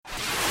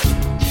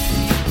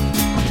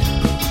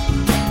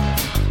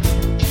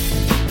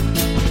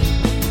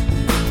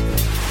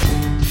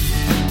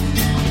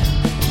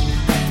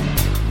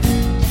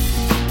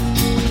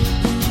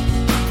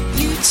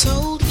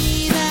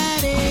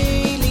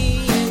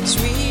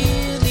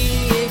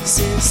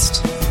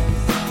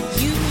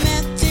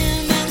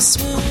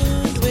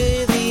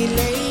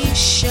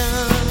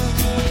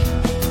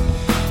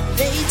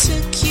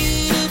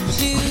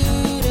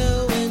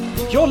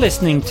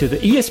listening to the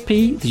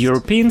ESP, the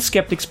European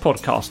Skeptics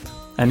Podcast,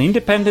 an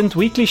independent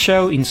weekly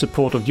show in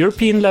support of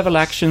European-level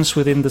actions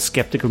within the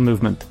skeptical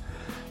movement.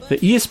 The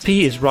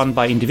ESP is run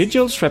by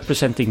individuals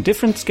representing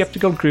different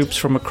skeptical groups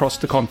from across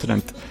the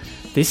continent.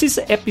 This is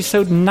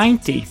episode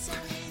 90.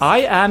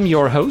 I am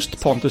your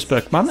host, Pontus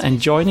Böckman, and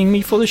joining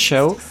me for the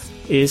show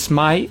is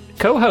my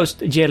co-host,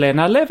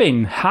 Jelena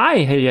Levin. Hi,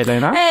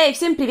 Jelena. Hey,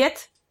 всем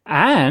привет.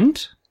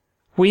 And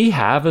we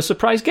have a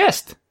surprise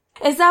guest.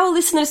 As our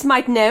listeners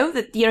might know,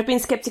 the European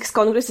Skeptics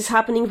Congress is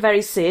happening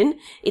very soon.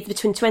 It's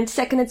between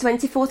 22nd and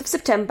 24th of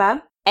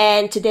September.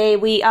 And today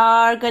we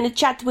are going to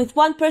chat with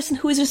one person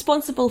who is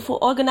responsible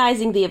for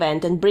organizing the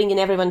event and bringing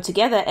everyone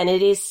together, and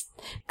it is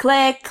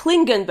Claire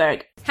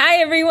Klingenberg. Hi,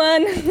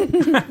 everyone.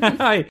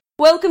 Hi.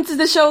 Welcome to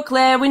the show,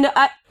 Claire.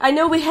 I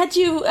know we had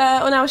you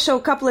on our show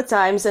a couple of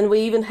times, and we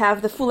even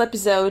have the full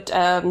episode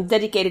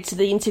dedicated to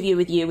the interview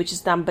with you, which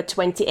is number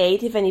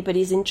 28, if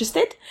anybody's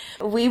interested.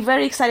 We're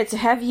very excited to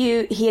have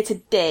you here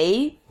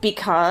today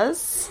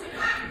because,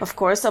 of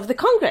course, of the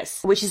Congress,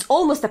 which is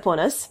almost upon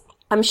us.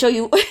 I'm sure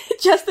you're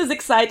just as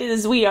excited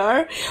as we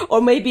are, or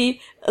maybe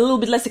a little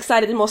bit less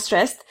excited and more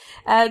stressed.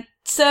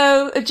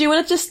 So do you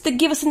want to just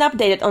give us an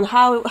update on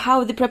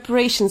how the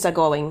preparations are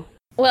going?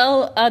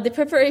 Well, the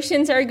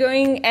preparations are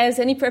going as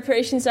any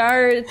preparations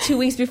are 2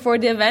 weeks before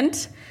the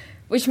event,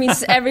 which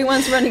means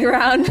everyone's running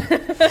around.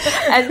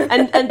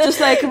 and just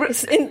like...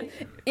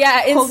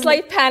 in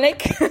slight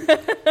panic.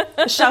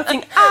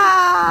 Shouting,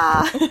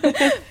 ah!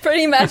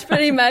 Pretty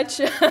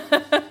much.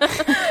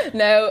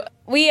 No,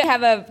 we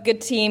have a good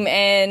team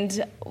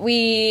and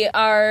we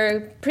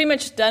are pretty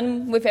much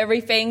done with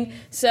everything.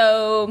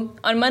 So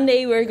on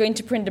Monday, we're going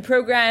to print the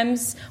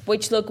programs,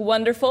 which look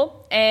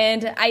wonderful.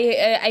 And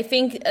I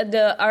think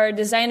our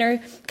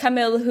designer,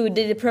 Camille, who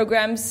did the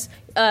programs,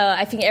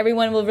 I think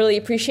everyone will really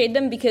appreciate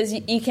them because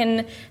you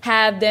can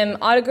have them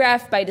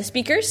autographed by the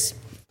speakers.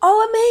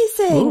 Oh,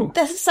 amazing. Ooh.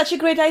 That's such a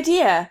great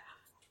idea.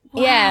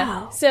 Wow.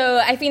 Yeah, so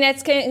I think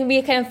that's going to be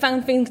a kind of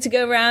fun thing to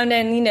go around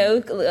and,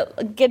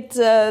 get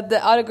the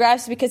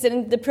autographs because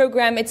then the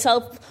program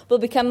itself will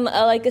become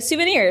like a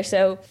souvenir,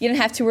 so you don't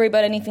have to worry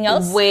about anything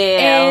else.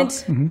 Well,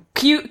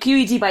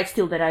 QED might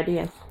steal that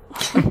idea.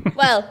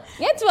 Well,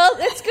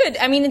 it's good.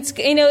 I mean,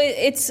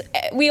 it's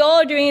we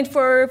all are doing it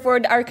for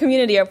our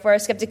community or for our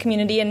skeptic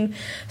community, and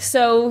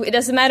so it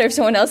doesn't matter if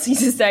someone else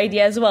uses the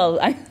idea as well.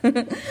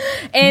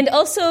 And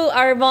also,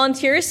 our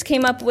volunteers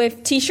came up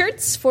with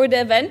T-shirts for the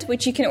event,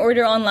 which you can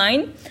order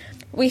online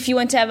if you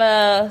want to have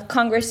a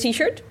Congress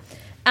T-shirt.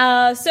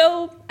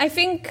 So I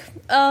think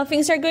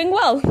things are going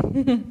well.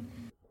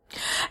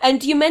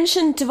 And you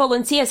mentioned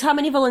volunteers. How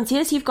many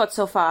volunteers you've got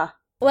so far?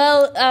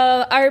 Well,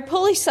 our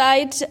Polish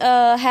side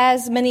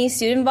has many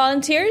student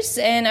volunteers,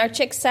 and our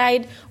Czech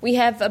side, we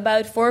have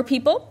about 4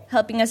 people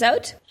helping us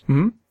out.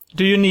 Mm-hmm.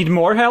 Do you need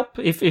more help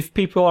if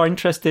people are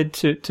interested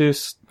to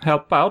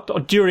help out or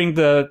during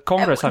the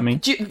Congress, I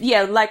mean?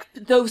 Yeah, like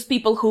those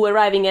people who are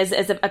arriving as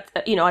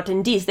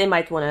attendees, they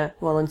might want to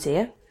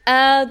volunteer.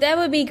 That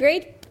would be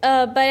great.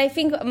 But I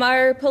think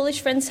our Polish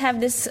friends have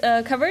this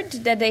covered,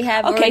 that they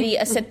have already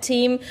a set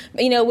team,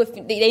 they know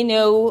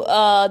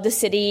the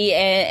city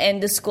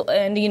and the school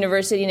and the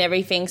university and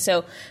everything.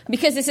 So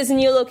because this is a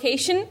new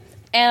location,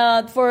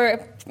 for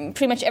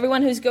pretty much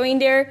everyone who's going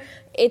there,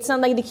 it's not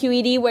like the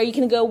QED where you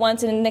can go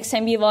once and the next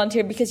time be a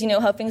volunteer because you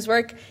know how things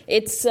work.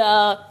 It's, it's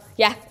a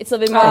little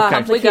bit more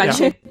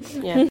complicated.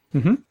 Yeah.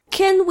 Mm-hmm.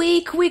 Can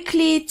we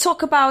quickly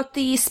talk about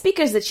the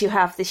speakers that you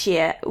have this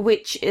year,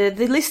 which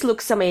the list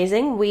looks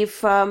amazing.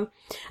 We've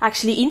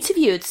actually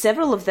interviewed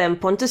several of them.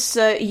 Pontus,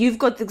 you've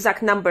got the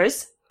exact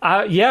numbers.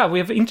 Yeah, we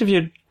have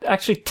interviewed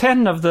actually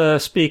 10 of the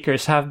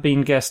speakers have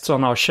been guests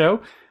on our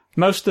show.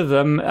 Most of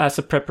them as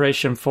a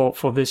preparation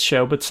for this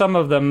show, but some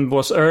of them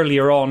was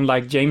earlier on,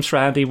 like James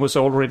Randi was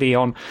already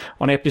on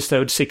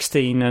episode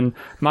 16 and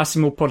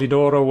Massimo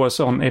Polidoro was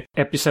on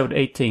episode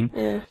 18.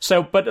 Yeah.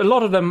 So, but a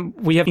lot of them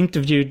we have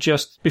interviewed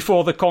just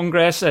before the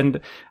Congress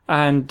and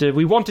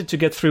we wanted to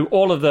get through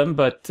all of them,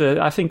 but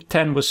I think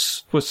 10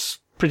 was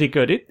pretty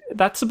good.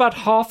 That's about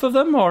half of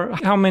them, or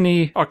how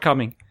many are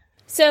coming?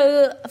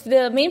 So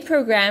the main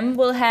program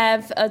will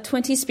have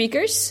 20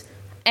 speakers.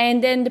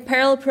 And then the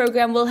parallel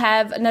program will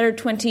have another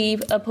 20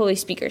 Polish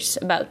speakers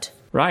about.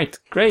 Right,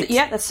 great.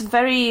 Yeah, that's a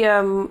very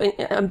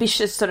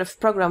ambitious sort of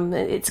program.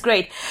 It's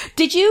great.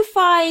 Did you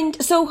find...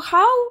 So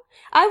I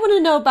want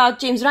to know about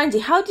James Randi.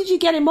 How did you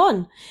get him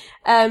on?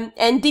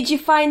 And did you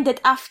find that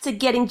after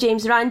getting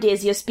James Randi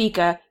as your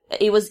speaker,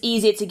 it was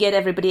easier to get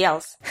everybody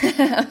else?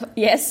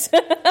 Yes.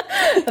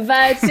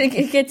 But to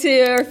get to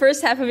your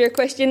first half of your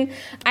question,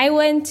 I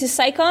went to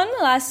SciCon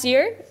last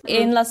year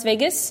in Las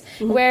Vegas,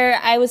 where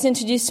I was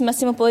introduced to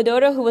Massimo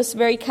Polidoro, who was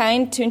very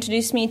kind to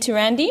introduce me to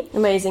Randy.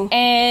 Amazing.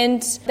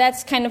 And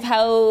that's kind of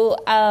how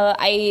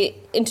I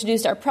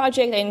introduced our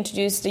project. I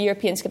introduced the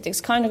European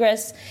Skeptics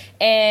Congress,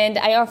 and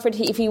I offered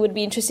if he would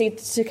be interested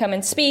to come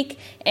and speak,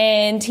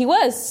 and he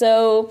was.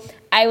 So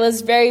I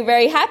was very,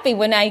 very happy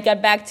when I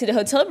got back to the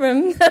hotel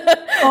room.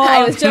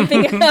 I was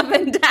jumping up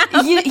and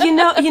down.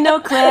 You know,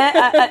 Claire,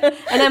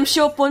 and I'm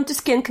sure Pontus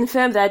can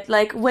confirm that.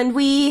 Like, when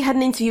we had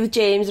an interview with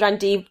James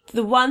Randi,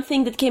 the one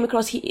thing that came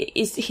across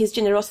is his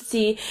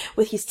generosity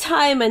with his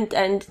time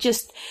and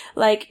just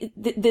like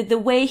the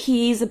way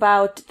he is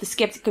about the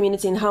skeptic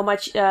community and how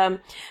much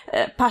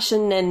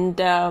passion and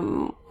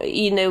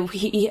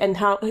he and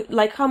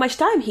how much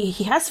time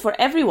he has for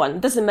everyone.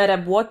 It doesn't matter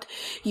what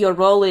your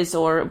role is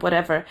or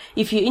whatever.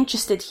 If you're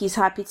interested, he's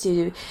happy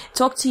to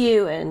talk to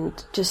you, and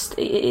just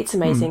it's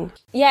amazing.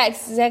 Yeah,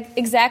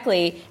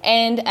 exactly.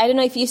 And I don't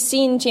know if you've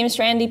seen James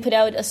Randi put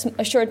out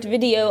a short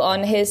video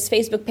on his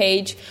Facebook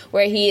page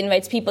where he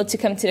invites people to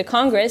come to the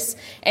Congress,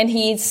 and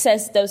he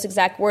says those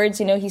exact words.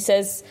 He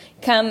says,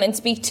 "Come and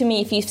speak to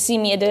me if you see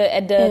me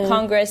at the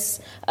Congress.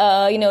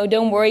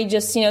 Don't worry,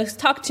 just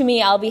talk to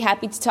me. I'll be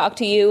happy to talk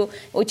to you,"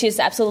 which is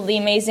absolutely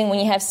amazing when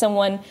you have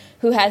someone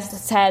who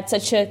has had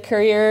such a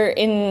career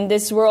in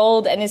this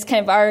world and is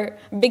kind of our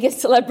biggest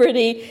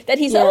celebrity, that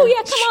he's, come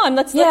on,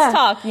 let's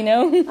talk,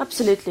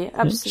 Absolutely.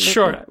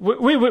 Sure.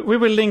 We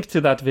will link to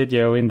that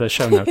video in the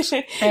show notes.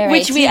 Right.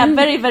 Which we are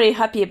very, very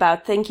happy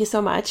about. Thank you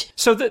so much.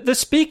 So the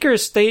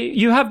speakers,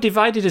 you have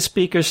divided the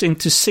speakers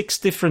into 6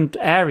 different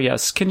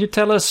areas. Can you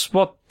tell us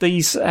what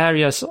these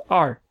areas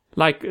are?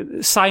 Like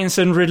science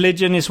and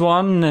religion is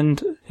one, and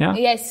yeah.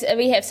 Yes,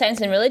 we have science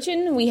and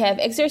religion, we have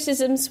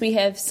exorcisms, we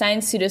have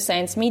science,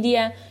 pseudoscience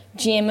media,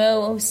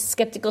 GMO,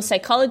 skeptical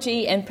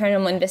psychology, and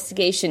paranormal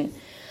investigation.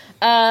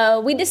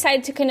 We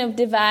decided to kind of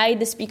divide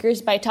the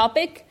speakers by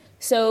topic,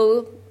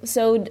 so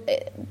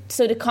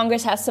the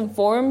Congress has some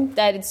form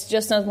that it's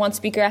just not one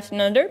speaker after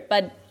another,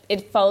 but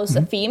it follows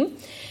a theme.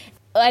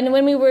 And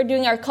when we were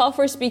doing our call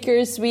for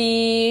speakers,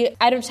 we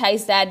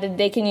advertised that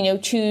they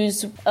can,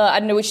 choose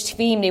under which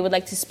theme they would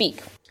like to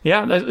speak.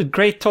 Yeah,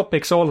 great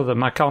topics, all of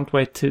them. I can't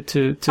wait to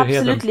hear them.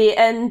 Absolutely,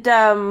 and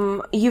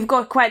you've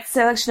got quite a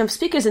selection of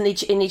speakers in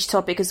each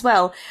topic as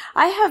well.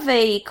 I have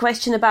a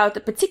question about a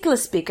particular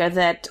speaker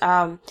that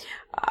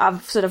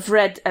I've sort of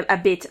read a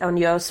bit on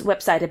your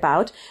website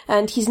about,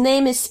 and his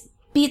name is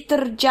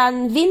Peter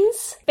Jan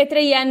Vins. Peter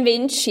Jan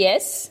Vins,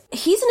 yes.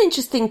 He's an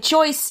interesting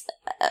choice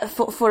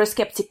for a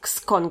Skeptics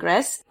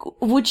Congress.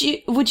 Would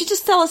you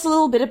just tell us a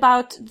little bit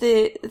about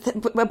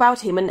about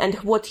him and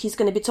what he's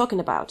going to be talking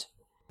about?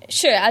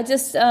 Sure. I'll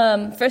just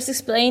first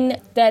explain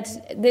that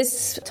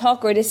this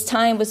talk or this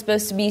time was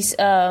supposed to be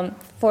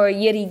for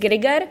Jiří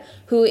Grigar,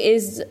 who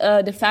is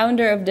the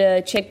founder of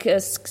the Czech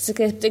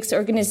Skeptics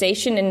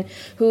organization and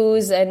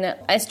who's an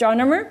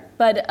astronomer,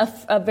 but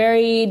a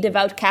very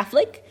devout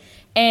Catholic.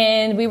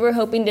 And we were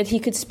hoping that he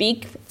could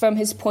speak from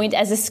his point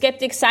as a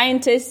skeptic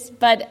scientist,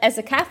 but as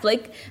a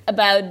Catholic,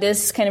 about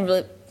this kind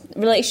of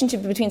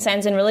relationship between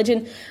science and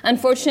religion.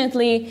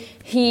 Unfortunately,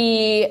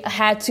 he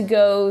had to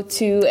go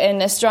to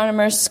an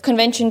astronomers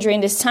convention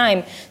during this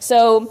time.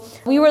 So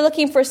we were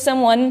looking for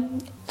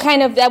someone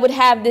kind of that would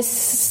have this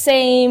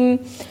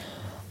same,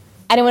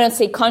 I don't want to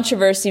say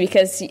controversy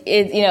because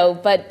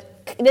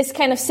but this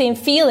kind of same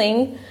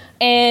feeling.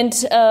 And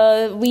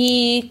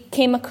we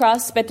came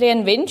across Petr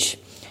Jan Vinč,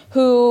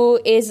 who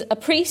is a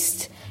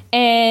priest,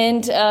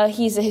 and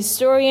he's a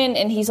historian,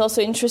 and he's also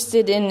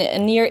interested in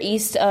Near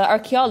East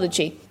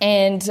archaeology.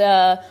 And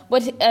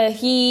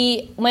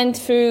he went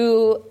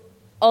through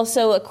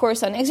also a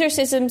course on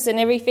exorcisms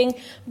and everything,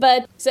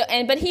 but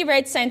he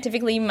writes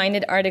scientifically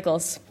minded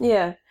articles.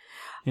 Yeah.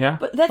 Yeah.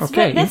 But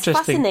that's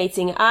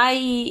fascinating.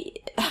 I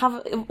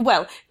have,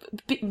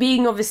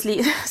 being obviously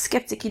a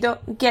skeptic, you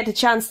don't get a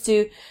chance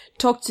to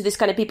talk to this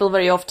kind of people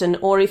very often,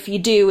 or if you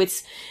do,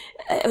 it's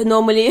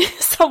normally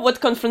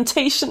somewhat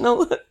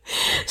confrontational.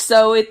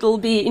 So it'll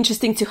be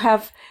interesting to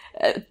have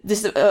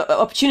this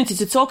opportunity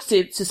to talk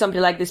to somebody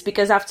like this,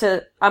 because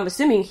I'm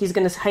assuming he's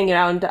going to hang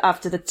around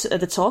after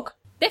the talk.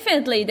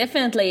 Definitely.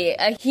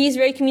 He's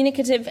very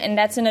communicative, and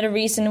that's another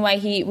reason why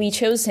we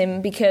chose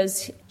him,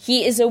 because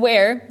he is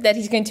aware that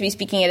he's going to be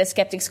speaking at a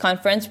skeptics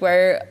conference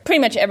where pretty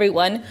much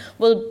everyone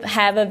will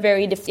have a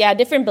very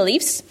different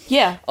beliefs.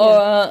 Yeah.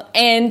 But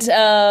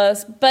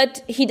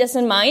he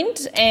doesn't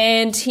mind,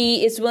 and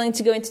he is willing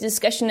to go into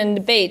discussion and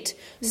debate.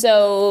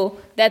 So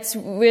that's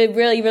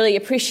really, really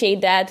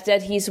appreciate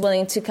that he's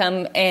willing to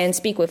come and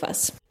speak with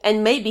us.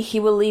 And maybe he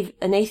will leave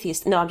an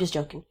atheist. No, I'm just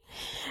joking.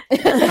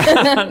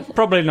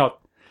 Probably not.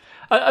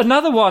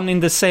 Another one in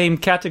the same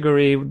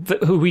category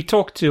who we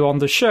talked to on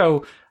the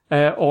show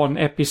on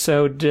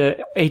episode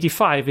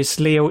 85 is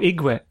Leo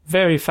Igwe.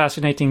 Very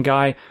fascinating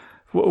guy,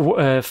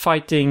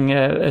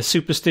 fighting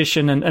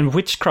superstition and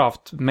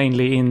witchcraft,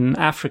 mainly in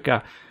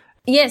Africa.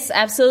 Yes,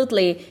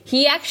 absolutely.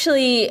 He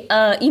actually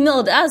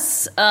emailed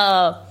us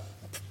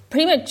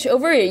pretty much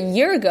over a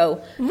year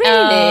ago.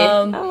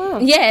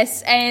 Really?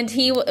 Yes, and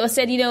he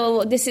said,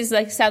 this is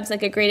sounds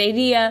like a great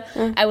idea.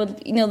 I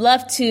would,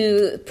 love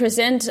to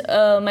present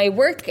my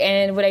work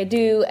and what I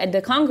do at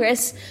the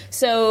Congress.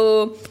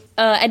 So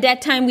at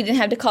that time, we didn't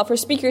have the call for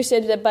speakers,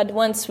 but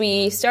once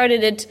we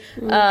started it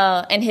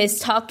and his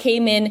talk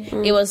came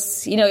in, it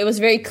was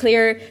very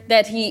clear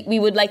that we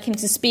would like him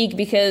to speak,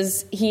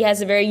 because he has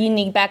a very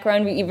unique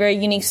background, a very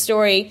unique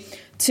story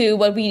to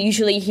what we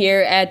usually hear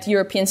at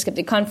European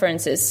skeptic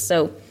conferences.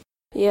 So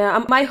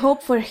Yeah, my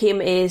hope for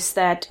him is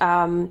that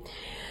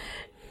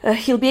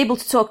he'll be able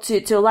to talk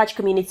to a large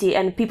community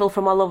and people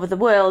from all over the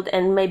world,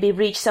 and maybe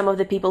reach some of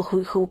the people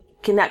who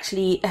can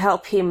actually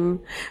help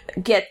him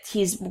get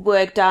his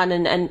work done,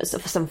 and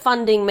some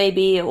funding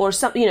maybe, or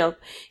some,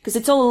 because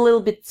it's all a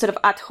little bit sort of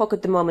ad hoc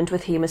at the moment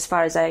with him, as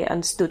far as I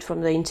understood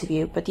from the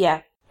interview. But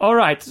yeah. All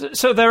right.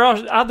 So there are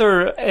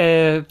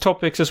other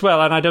topics as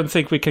well, and I don't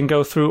think we can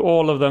go through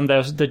all of them.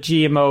 There's the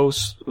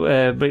GMOs,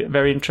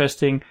 very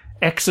interesting.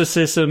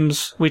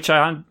 Exorcisms, we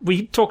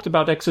talked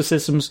about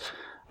exorcisms.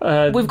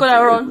 We've got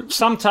our own.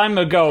 Some time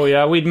ago,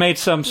 yeah. We'd made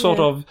some sort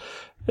of,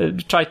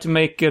 tried to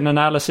make an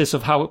analysis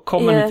of how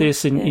common it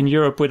is in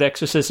Europe with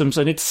exorcisms,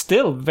 and it's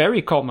still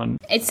very common.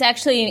 It's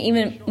actually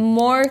even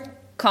more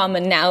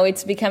common now.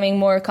 It's becoming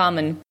more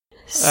common.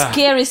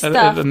 Scary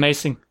stuff. If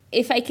Amazing.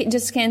 I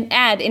can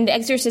add, in the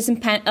exorcism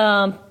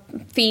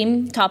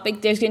theme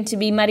topic, there's going to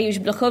be Mariusz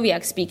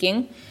Blochowiak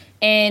speaking,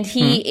 and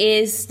he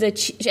is the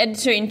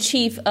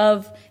editor-in-chief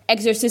of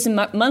Exorcism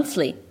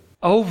Monthly.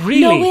 Oh,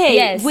 really? No way.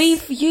 Yes.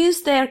 We've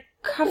used their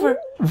cover.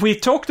 We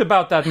talked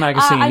about that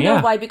magazine, I know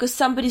why, because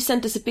somebody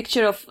sent us a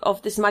picture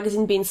of this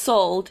magazine being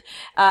sold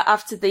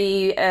after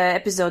the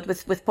episode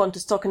with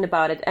Pontus talking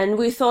about it. And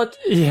we thought,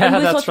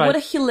 what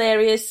a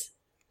hilarious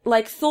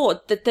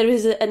thought that there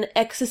is an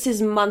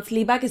Exorcism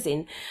Monthly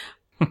magazine.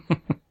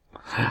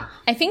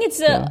 I think it's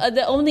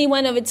the only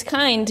one of its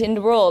kind in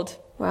the world.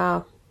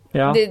 Wow.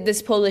 Yeah.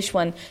 This Polish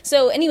one.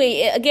 So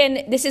anyway,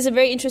 again, this is a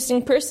very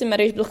interesting person,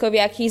 Mariusz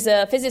Blochowiak. He's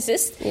a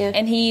physicist,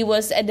 and he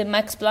was at the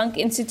Max Planck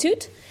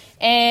Institute.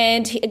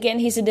 And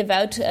he's a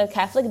devout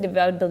Catholic, a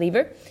devout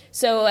believer.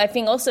 So I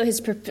think also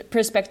his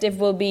perspective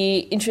will be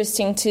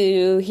interesting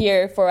to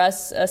hear for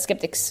us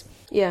skeptics.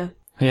 Yeah.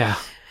 Yeah.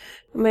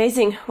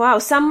 Amazing. Wow.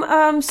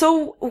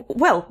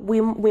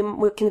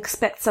 We can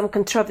expect some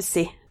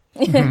controversy.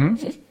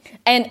 Mm-hmm.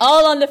 And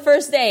all on the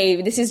first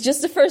day. This is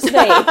just the first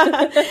day.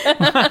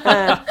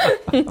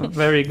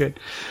 Very good.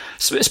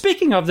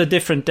 Speaking of the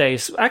different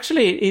days,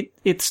 actually,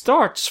 it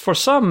starts for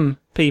some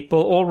people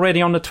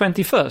already on the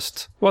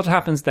 21st. What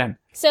happens then?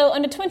 So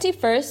on the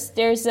 21st,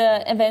 there's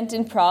an event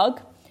in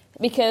Prague,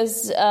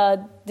 because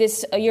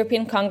this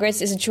European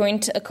Congress is a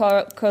joint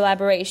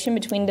collaboration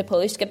between the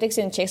Polish skeptics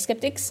and Czech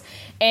skeptics.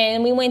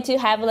 And we went to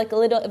have a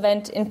little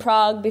event in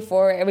Prague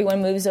before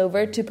everyone moves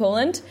over to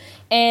Poland.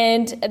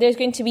 And there's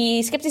going to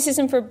be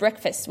Skepticism for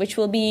Breakfast, which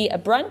will be a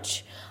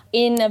brunch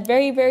in a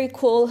very, very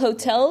cool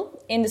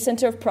hotel in the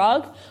center of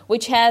Prague,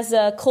 which has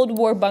a Cold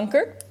War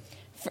bunker,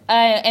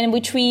 and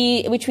which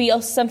we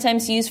also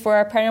sometimes use for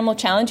our paranormal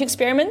challenge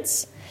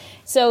experiments.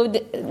 So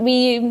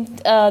we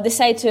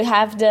decided to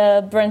have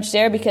the brunch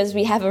there because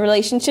we have a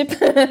relationship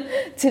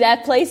to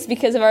that place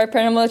because of our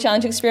paranormal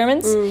challenge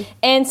experiments.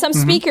 And some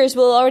speakers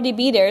will already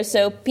be there.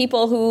 So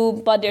people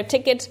who bought their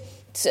ticket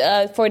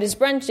for this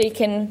brunch, they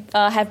can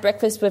have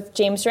breakfast with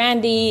James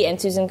Randi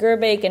and Susan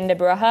Gerbic and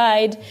Deborah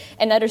Hyde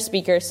and other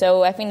speakers.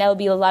 So I think that will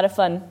be a lot of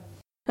fun.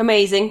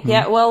 Amazing.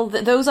 Yeah, well,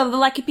 those are the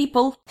lucky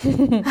people.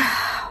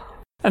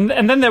 And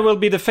then there will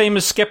be the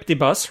famous Skepti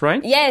bus,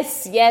 right?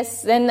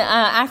 Yes. Then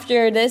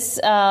after this,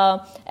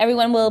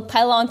 everyone will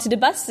pile onto the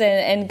bus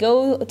and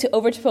go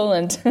over to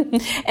Poland.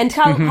 And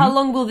how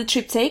long will the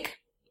trip take?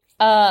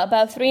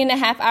 About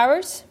 3.5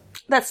 hours.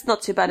 That's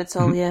not too bad at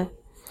all, yeah.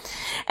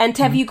 And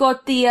have you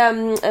got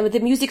the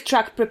music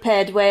track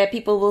prepared where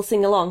people will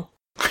sing along?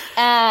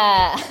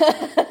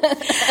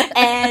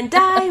 And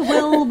I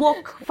will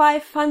walk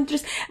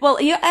 500. Well,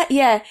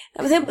 yeah.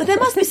 There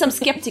must be some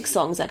skeptic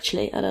songs,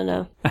 actually. I don't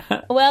know.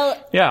 Well,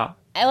 yeah.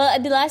 Well,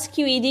 at the last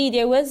QED,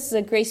 there was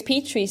Grace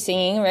Petrie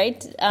singing,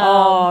 right?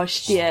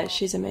 Yeah,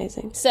 she's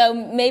amazing. So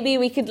maybe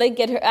we could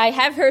get her. I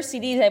have her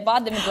CDs. I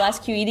bought them at the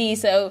last QED,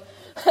 so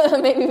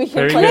maybe we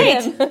can play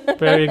them.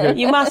 Very good.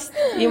 You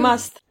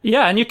must.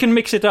 Yeah, and you can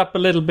mix it up a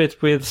little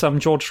bit with some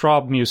George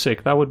Schwab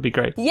music. That would be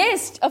great.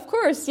 Yes, of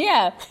course,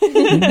 yeah.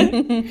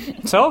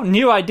 So,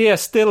 new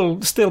ideas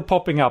still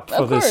popping up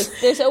for this. Of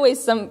course, there's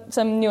always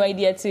some new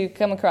idea to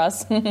come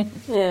across.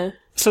 Yeah.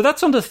 So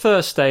that's on the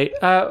Thursday.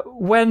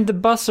 When the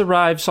bus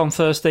arrives on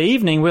Thursday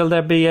evening, will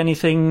there be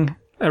anything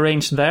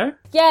arranged there?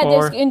 Yeah,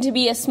 there's going to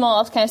be a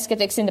small kind of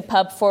skeptics in the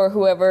pub for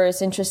whoever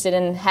is interested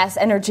and has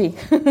energy.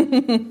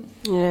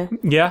 Yeah.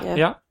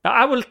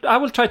 I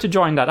will try to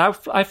join that.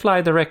 I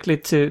fly directly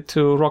to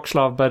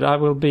Wrocław, but I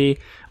will be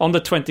on the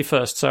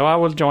 21st, so I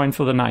will join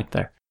for the night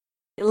there.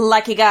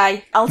 Lucky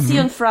guy. I'll see you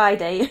on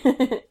Friday.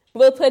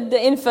 We'll put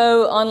the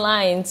info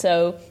online,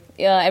 so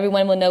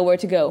everyone will know where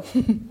to go.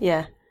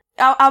 Yeah.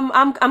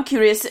 I'm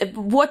curious.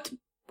 What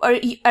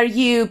are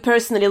you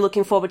personally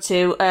looking forward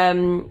to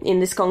in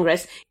this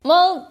Congress?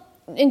 Well,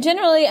 in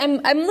generally,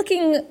 I'm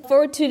looking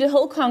forward to the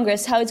whole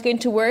Congress, how it's going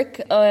to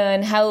work,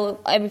 and how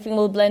everything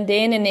will blend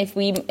in, and if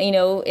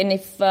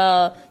if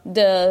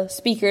the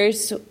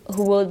speakers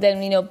who will then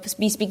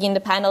be speaking in the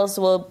panels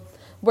will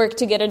work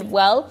together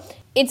well.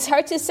 It's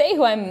hard to say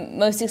who I'm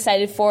most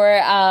excited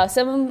for.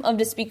 Some of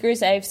the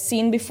speakers I've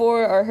seen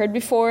before or heard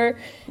before.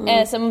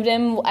 Some of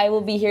them I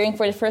will be hearing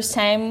for the first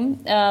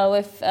time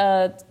with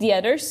the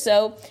others.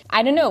 So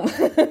I don't know.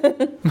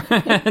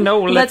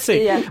 No, let's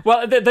see. Yeah.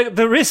 Well,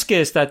 the risk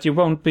is that you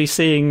won't be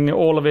seeing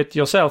all of it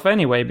yourself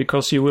anyway,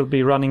 because you will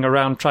be running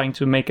around trying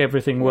to make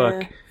everything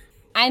work.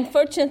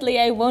 Unfortunately,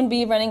 I won't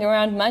be running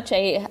around much.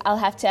 I'll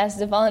have to ask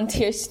the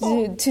volunteers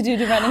to do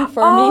the running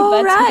for me.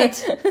 But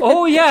Right.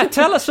 Oh, yeah,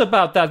 tell us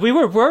about that. We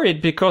were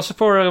worried because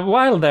for a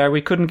while there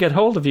we couldn't get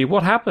hold of you.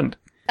 What happened?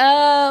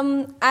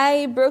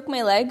 I broke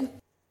my leg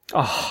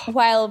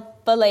while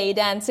ballet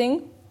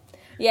dancing.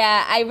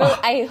 Yeah,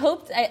 I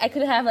hoped I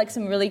could have like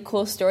some really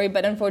cool story,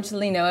 but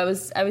unfortunately, no. I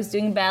was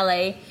doing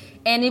ballet,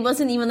 and it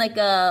wasn't even like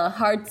a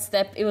hard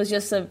step. It was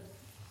just a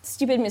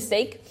stupid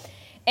mistake.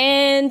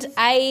 And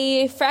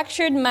I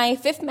fractured my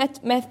fifth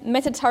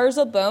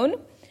metatarsal bone.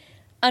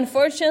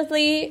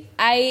 Unfortunately,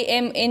 I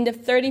am in the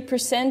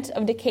 30%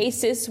 of the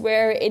cases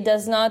where it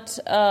does not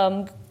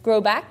grow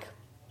back.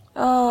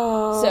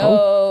 Oh.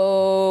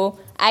 So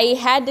I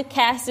had the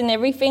cast and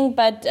everything,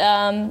 but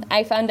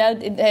I found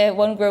out it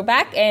won't grow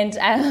back. And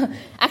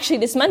actually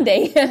this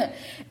Monday.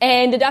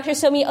 And the doctor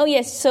told me, oh,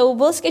 yes, so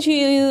we'll schedule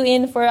you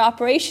in for an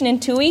operation in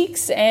 2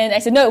 weeks. And I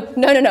said, no,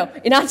 not in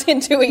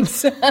 2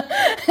 weeks.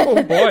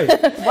 Oh, boy.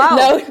 Wow.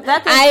 No,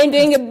 I am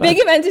doing a big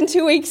event in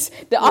 2 weeks.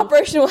 The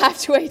operation will have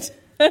to wait.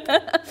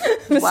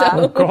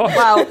 Wow. God.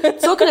 Wow.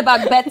 Talking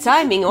about bad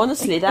timing,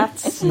 honestly,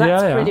 that's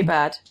Yeah. pretty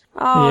bad.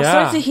 Oh, Yeah.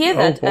 sorry to hear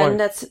that. Oh, boy. And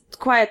that's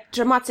quite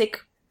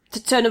dramatic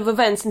turn of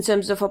events in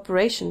terms of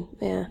operation.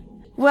 Yeah.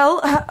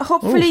 Well,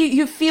 hopefully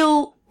you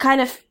feel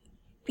kind of,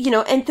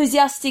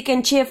 enthusiastic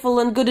and cheerful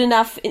and good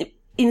enough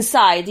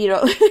inside,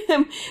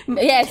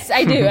 Yes,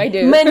 I do.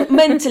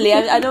 Mentally,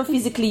 I know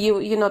physically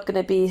you're not going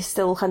to be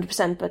still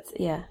 100%, but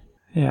yeah.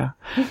 Yeah.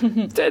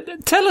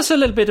 Tell us a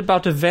little bit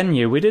about the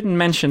venue. We didn't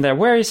mention that.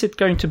 Where is it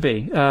going to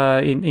be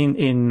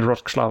in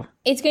Wrocław?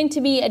 It's going to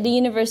be at the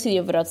University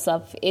of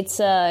Wrocław. It's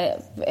a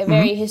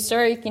very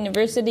historic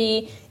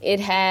university.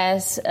 It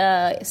has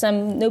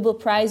some Nobel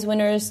Prize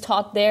winners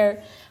taught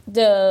there.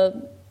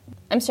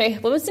 I'm sorry,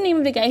 what was the name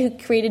of the guy who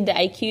created the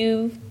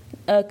IQ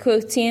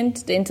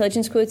quotient, the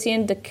intelligence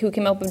quotient, who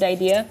came up with the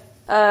idea?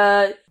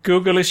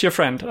 Google is your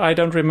friend. I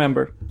don't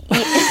remember.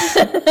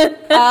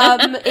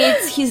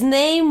 His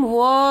name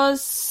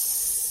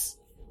was...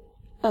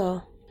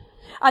 there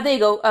you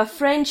go. A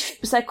French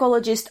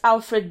psychologist,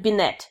 Alfred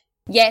Binet.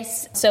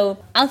 Yes, so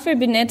Alfred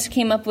Binet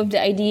came up with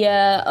the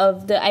idea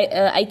of the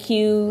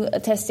IQ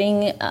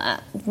testing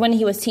when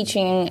he was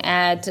teaching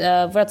at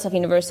Wrocław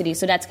University,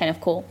 so that's kind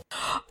of cool.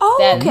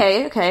 Oh,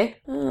 okay.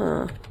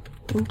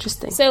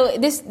 Interesting. So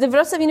the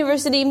Wrocław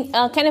University,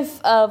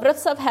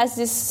 Wrocław has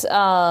this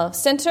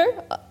center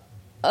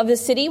of the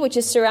city, which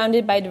is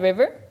surrounded by the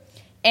river,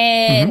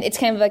 and it's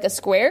kind of like a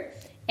square.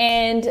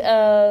 And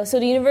so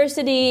the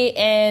university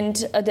and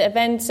the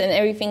events and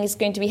everything is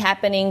going to be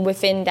happening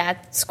within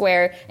that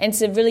square. And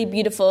it's a really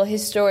beautiful,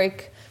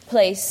 historic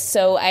place.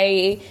 So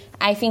I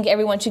think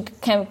everyone should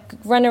kind of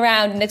run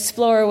around and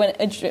explore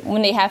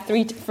when they have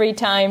free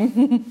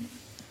time.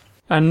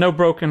 And no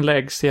broken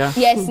legs, yeah?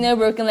 Yes, no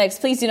broken legs.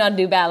 Please do not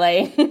do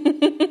ballet.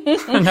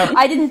 No.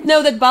 I didn't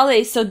know that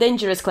ballet is so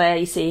dangerous, Claire,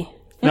 you see.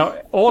 No,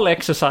 all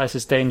exercise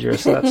is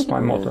dangerous. That's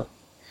my motto.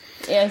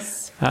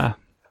 Yes.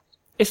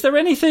 Is there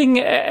anything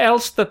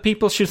else that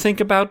people should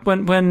think about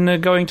when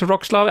going to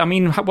Wrocław? I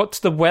mean, what's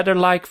the weather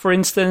like, for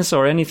instance,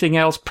 or anything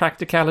else,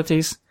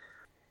 practicalities?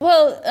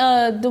 Well,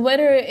 the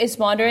weather is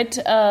moderate.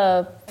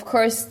 Of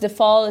course, the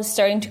fall is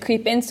starting to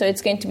creep in, so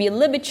it's going to be a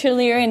little bit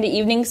chillier in the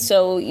evening,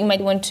 so you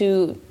might want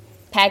to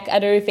pack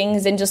other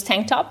things than just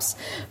tank tops.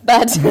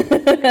 But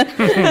Okay.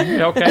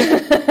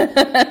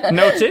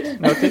 Noted.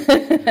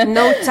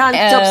 No tank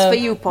tops for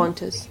you,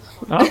 Pontus.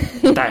 Oh,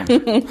 damn.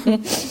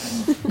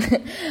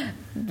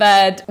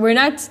 But we're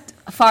not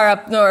far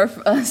up north,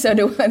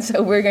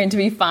 so we're going to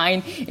be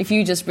fine if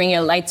you just bring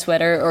a light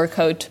sweater or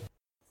coat.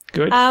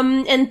 Good.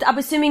 And I'm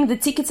assuming the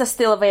tickets are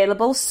still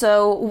available,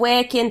 so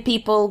where can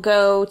people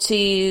go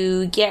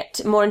to get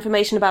more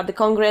information about the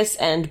Congress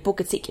and book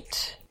a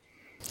ticket?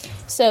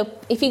 So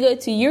if you go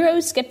to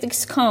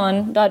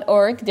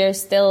euroskepticscon.org,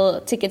 there's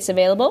still tickets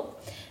available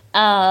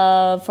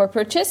for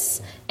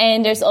purchase,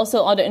 and there's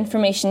also other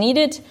information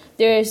needed.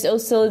 There's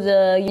also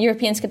the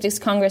European Skeptics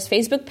Congress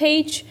Facebook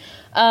page,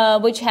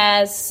 which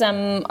has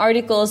some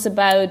articles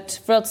about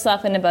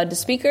Wrocław and about the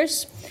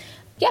speakers.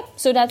 Yeah,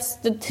 so that's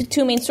the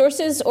two main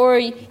sources, or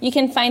you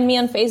can find me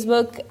on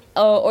Facebook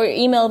or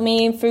email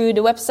me through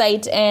the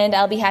website, and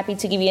I'll be happy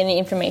to give you any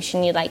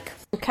information you like.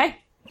 Okay.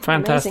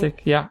 Fantastic,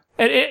 Amazing. yeah.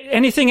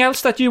 Anything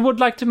else that you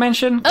would like to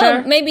mention,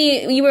 Claire? Oh,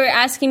 maybe you were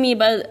asking me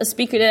about a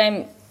speaker that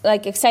I'm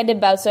excited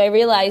about, so I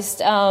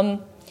realized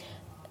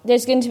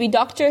there's going to be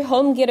Dr.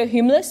 Holmgeir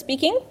Humle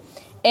speaking,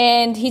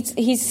 and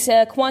he's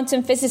a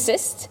quantum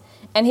physicist,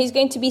 and he's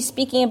going to be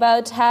speaking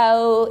about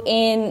how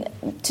in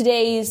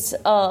today's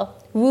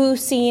woo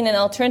scene and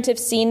alternative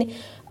scene,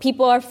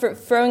 people are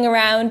throwing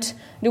around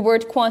the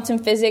word quantum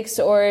physics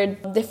or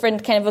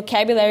different kind of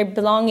vocabulary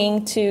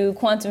belonging to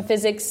quantum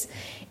physics.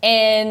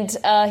 And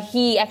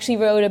he actually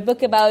wrote a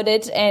book about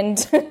it, and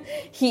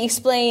he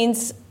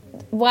explains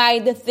why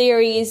the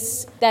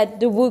theories that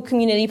the Woo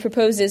community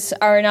proposes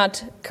are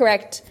not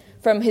correct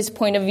from his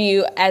point of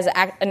view as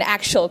an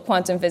actual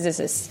quantum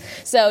physicist.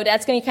 So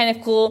that's going to be kind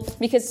of cool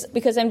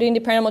because I'm doing the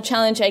Paranormal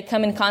Challenge, I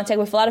come in contact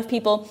with a lot of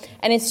people,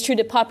 and it's true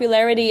the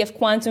popularity of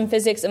quantum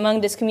physics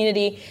among this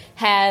community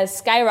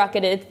has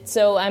skyrocketed.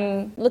 So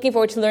I'm looking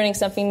forward to learning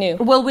something new.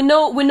 Well, we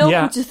know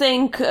who to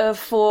thank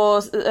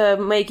for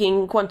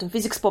making quantum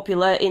physics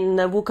popular in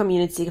the Woo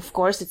community, of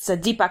course. It's a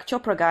Deepak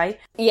Chopra guy.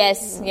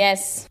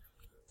 Yes.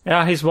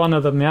 Yeah, he's one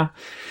of them, yeah.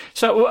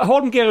 So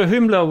Holmgren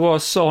Humler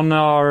was on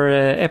our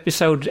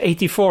episode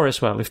 84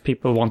 as well, if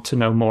people want to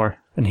know more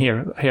and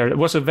hear. It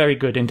was a very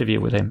good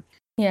interview with him.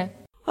 Yeah.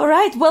 All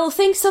right. Well,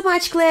 thanks so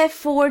much, Claire,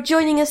 for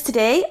joining us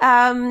today.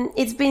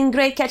 It's been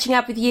great catching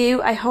up with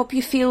you. I hope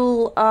you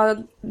feel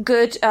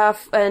good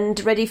and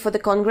ready for the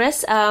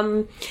Congress.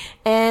 And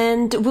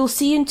we'll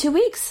see you in 2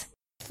 weeks.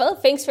 Well,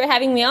 thanks for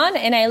having me on,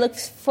 and I look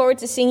forward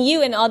to seeing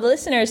you and all the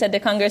listeners at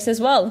the Congress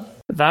as well.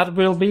 That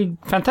will be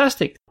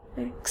fantastic.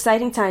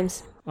 Exciting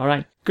times. All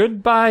right.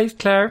 Goodbye,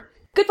 Claire.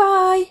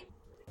 Goodbye.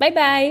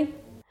 Bye-bye.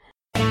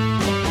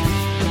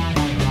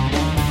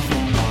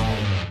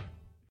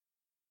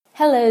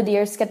 Hello,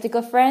 dear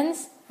skeptical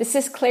friends. This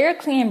is Claire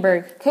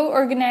Klingenberg,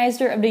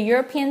 co-organizer of the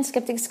European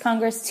Skeptics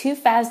Congress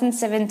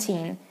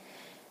 2017.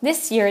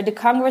 This year, the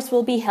Congress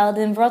will be held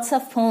in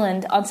Wrocław,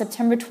 Poland on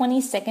September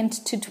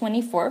 22nd to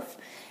 24th,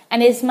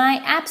 and it is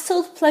my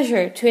absolute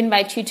pleasure to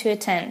invite you to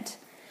attend.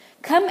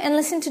 Come and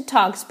listen to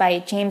talks by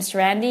James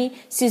Randi,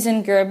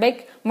 Susan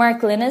Gerbic,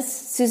 Mark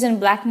Linus, Susan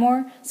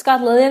Blackmore,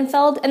 Scott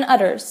Lilienfeld, and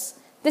others.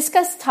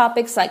 Discuss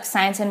topics like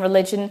science and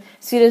religion,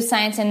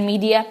 pseudoscience and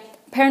media,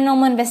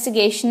 paranormal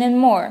investigation, and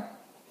more.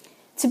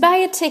 To buy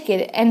a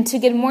ticket and to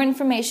get more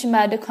information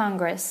about the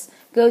Congress,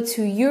 go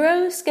to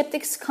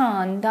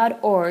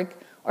euroscepticscon.org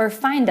or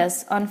find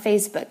us on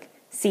Facebook.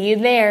 See you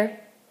there!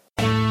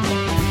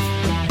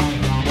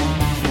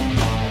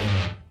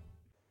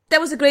 That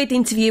was a great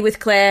interview with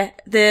Claire,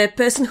 the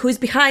person who is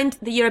behind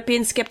the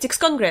European Skeptics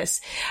Congress.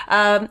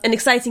 An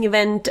exciting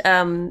event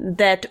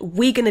that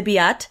we're going to be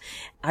at.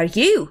 Are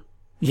you?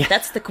 Yeah,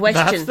 that's the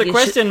question. That's the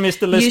question,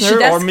 Mr.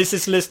 Listener, or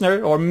Mrs.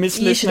 Listener, or Miss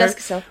Listener. You should ask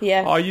yourself,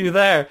 yeah. Are you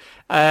there?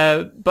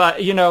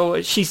 But, you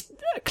know,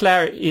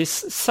 Claire is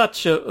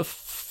such a,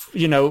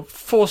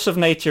 force of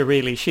nature,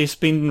 really. She's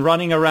been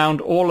running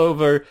around all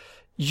over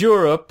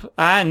Europe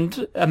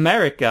and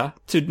America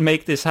to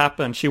make this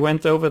happen. She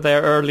went over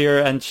there earlier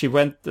and she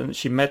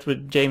met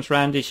with James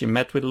Randi, she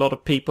met with a lot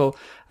of people,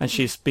 and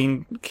she's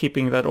been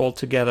keeping that all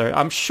together.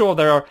 I'm sure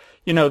there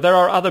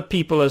are other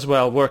people as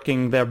well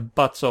working their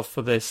butts off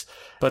for this,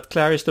 but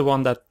Claire is the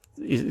one that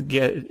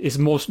is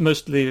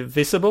mostly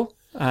visible,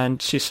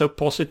 and she's so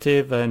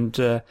positive and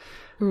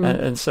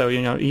so,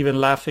 even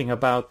laughing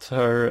about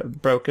her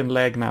broken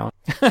leg now.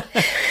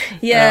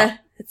 Yeah.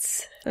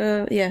 It's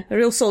a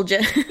real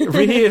soldier.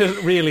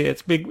 really,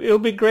 it's big. It'll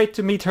be great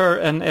to meet her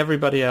and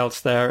everybody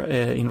else there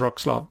in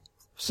Wrocław.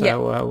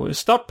 So we'll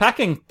start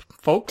packing,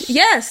 folks.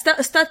 Yeah,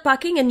 start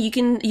packing, and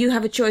you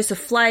have a choice of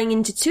flying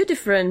into two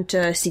different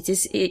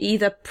cities,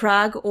 either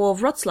Prague or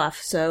Wrocław.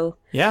 So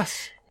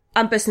yes,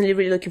 I'm personally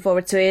really looking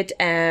forward to it,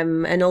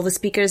 and all the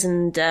speakers,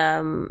 and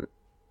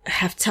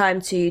have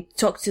time to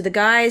talk to the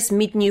guys,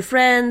 meet new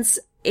friends.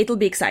 It'll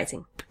be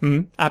exciting.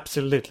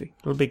 Absolutely.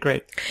 It'll be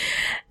great.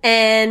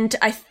 And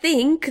I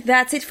think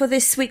that's it for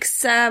this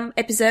week's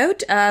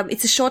episode.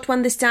 It's a short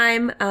one this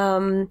time.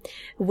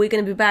 We're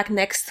going to be back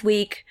next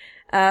week.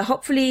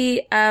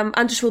 Hopefully,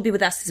 Andrzej will be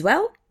with us as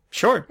well.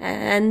 Sure.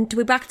 And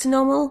we're back to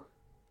normal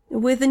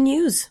with the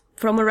news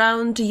from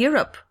around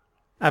Europe.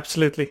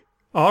 Absolutely.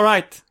 All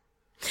right.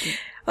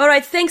 All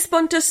right. Thanks,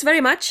 Pontus,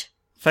 very much.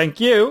 Thank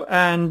you.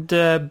 And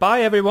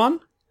bye, everyone.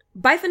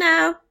 Bye for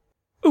now.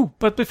 Oh,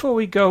 but before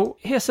we go,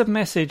 here's a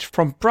message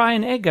from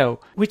Brian Ego,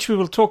 which we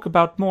will talk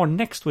about more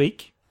next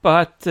week.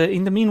 But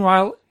in the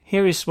meanwhile,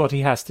 here is what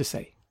he has to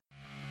say.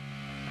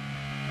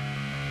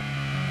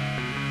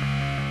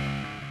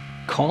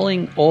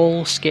 Calling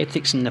all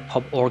skeptics in the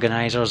pub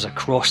organisers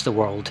across the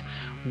world,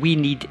 we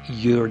need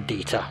your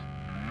data.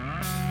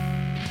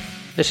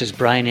 This is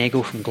Brian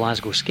Ego from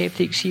Glasgow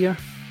Skeptics here,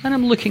 and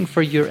I'm looking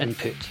for your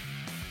input.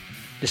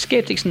 The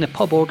Skeptics in the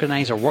Pub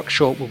Organiser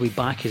workshop will be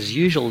back as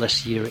usual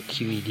this year at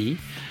QED,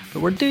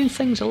 but we're doing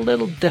things a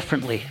little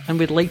differently and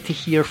we'd like to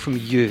hear from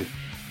you,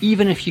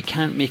 even if you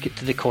can't make it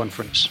to the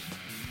conference.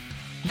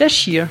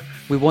 This year,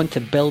 we want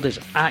to build as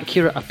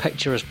accurate a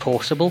picture as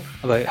possible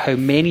about how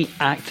many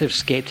active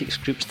skeptics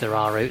groups there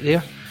are out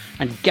there,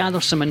 and gather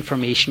some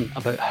information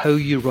about how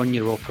you run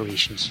your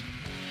operations.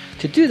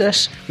 To do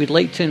this, we'd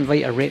like to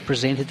invite a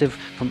representative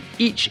from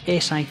each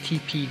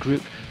SITP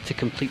group to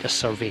complete a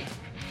survey.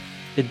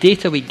 The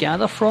data we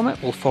gather from it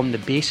will form the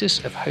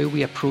basis of how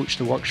we approach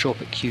the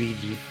workshop at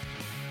QED.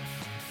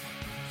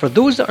 For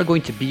those that are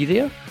going to be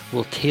there,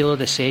 We'll tailor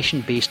the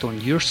session based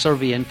on your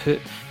survey input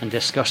and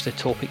discuss the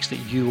topics that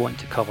you want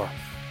to cover.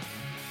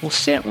 We'll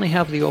certainly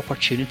have the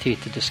opportunity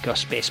to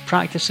discuss best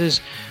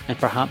practices and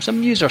perhaps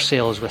amuse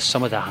ourselves with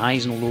some of the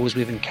highs and lows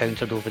we've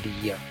encountered over the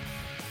year.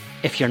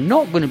 If you're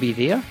not going to be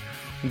there,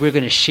 we're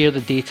going to share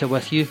the data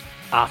with you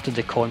after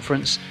the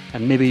conference,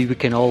 and maybe we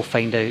can all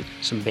find out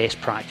some best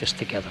practice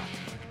together.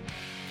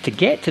 To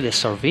get to the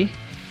survey,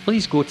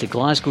 please go to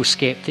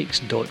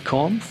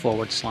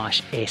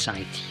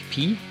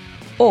glasgowskeptics.com/SITP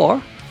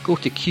or go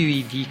to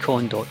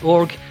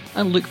qedcon.org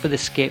and look for the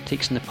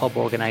Skeptics in the Pub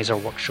Organiser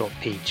workshop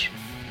page.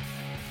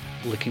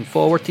 Looking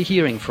forward to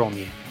hearing from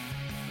you.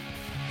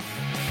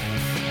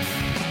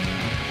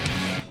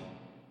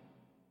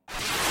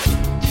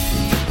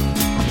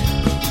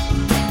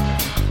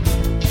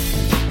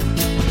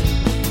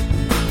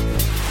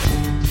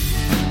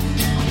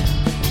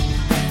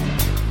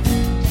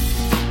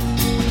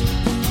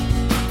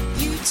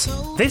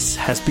 This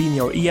has been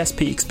your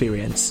ESP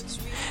experience.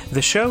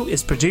 The show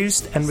is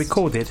produced and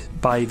recorded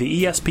by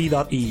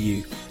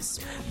TheESP.eu.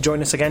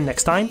 Join us again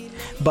next time,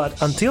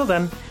 but until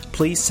then,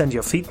 please send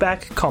your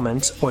feedback,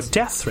 comments or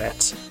death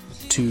threats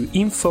to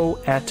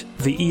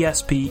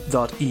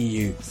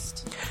info@theesp.eu.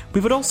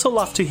 We would also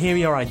love to hear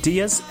your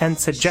ideas and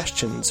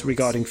suggestions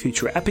regarding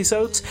future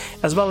episodes,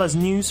 as well as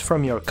news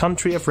from your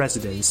country of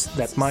residence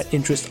that might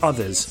interest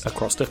others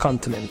across the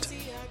continent.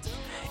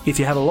 If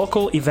you have a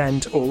local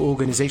event or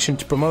organization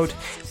to promote,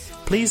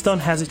 please don't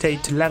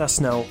hesitate to let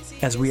us know,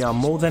 as we are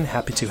more than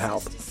happy to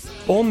help.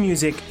 All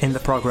music in the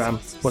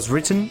program was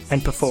written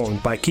and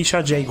performed by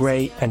Keisha J.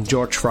 Gray and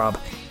George Schwab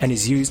and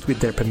is used with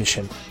their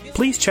permission.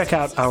 Please check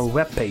out our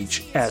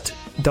webpage at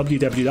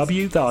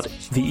www.theesp.eu,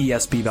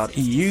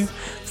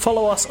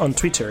 follow us on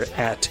Twitter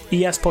at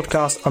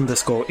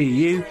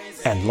espodcast_EU,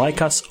 and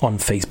like us on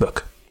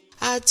Facebook.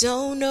 I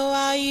don't know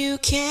how you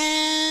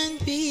can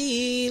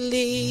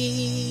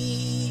believe.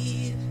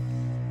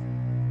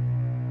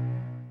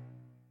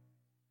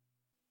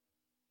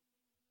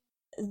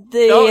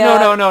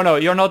 No.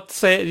 You're not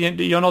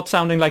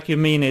sounding like you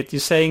mean it. You're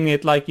saying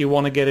it like you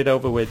want to get it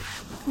over with.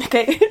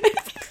 Okay.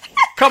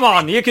 Come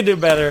on, you can do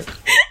better.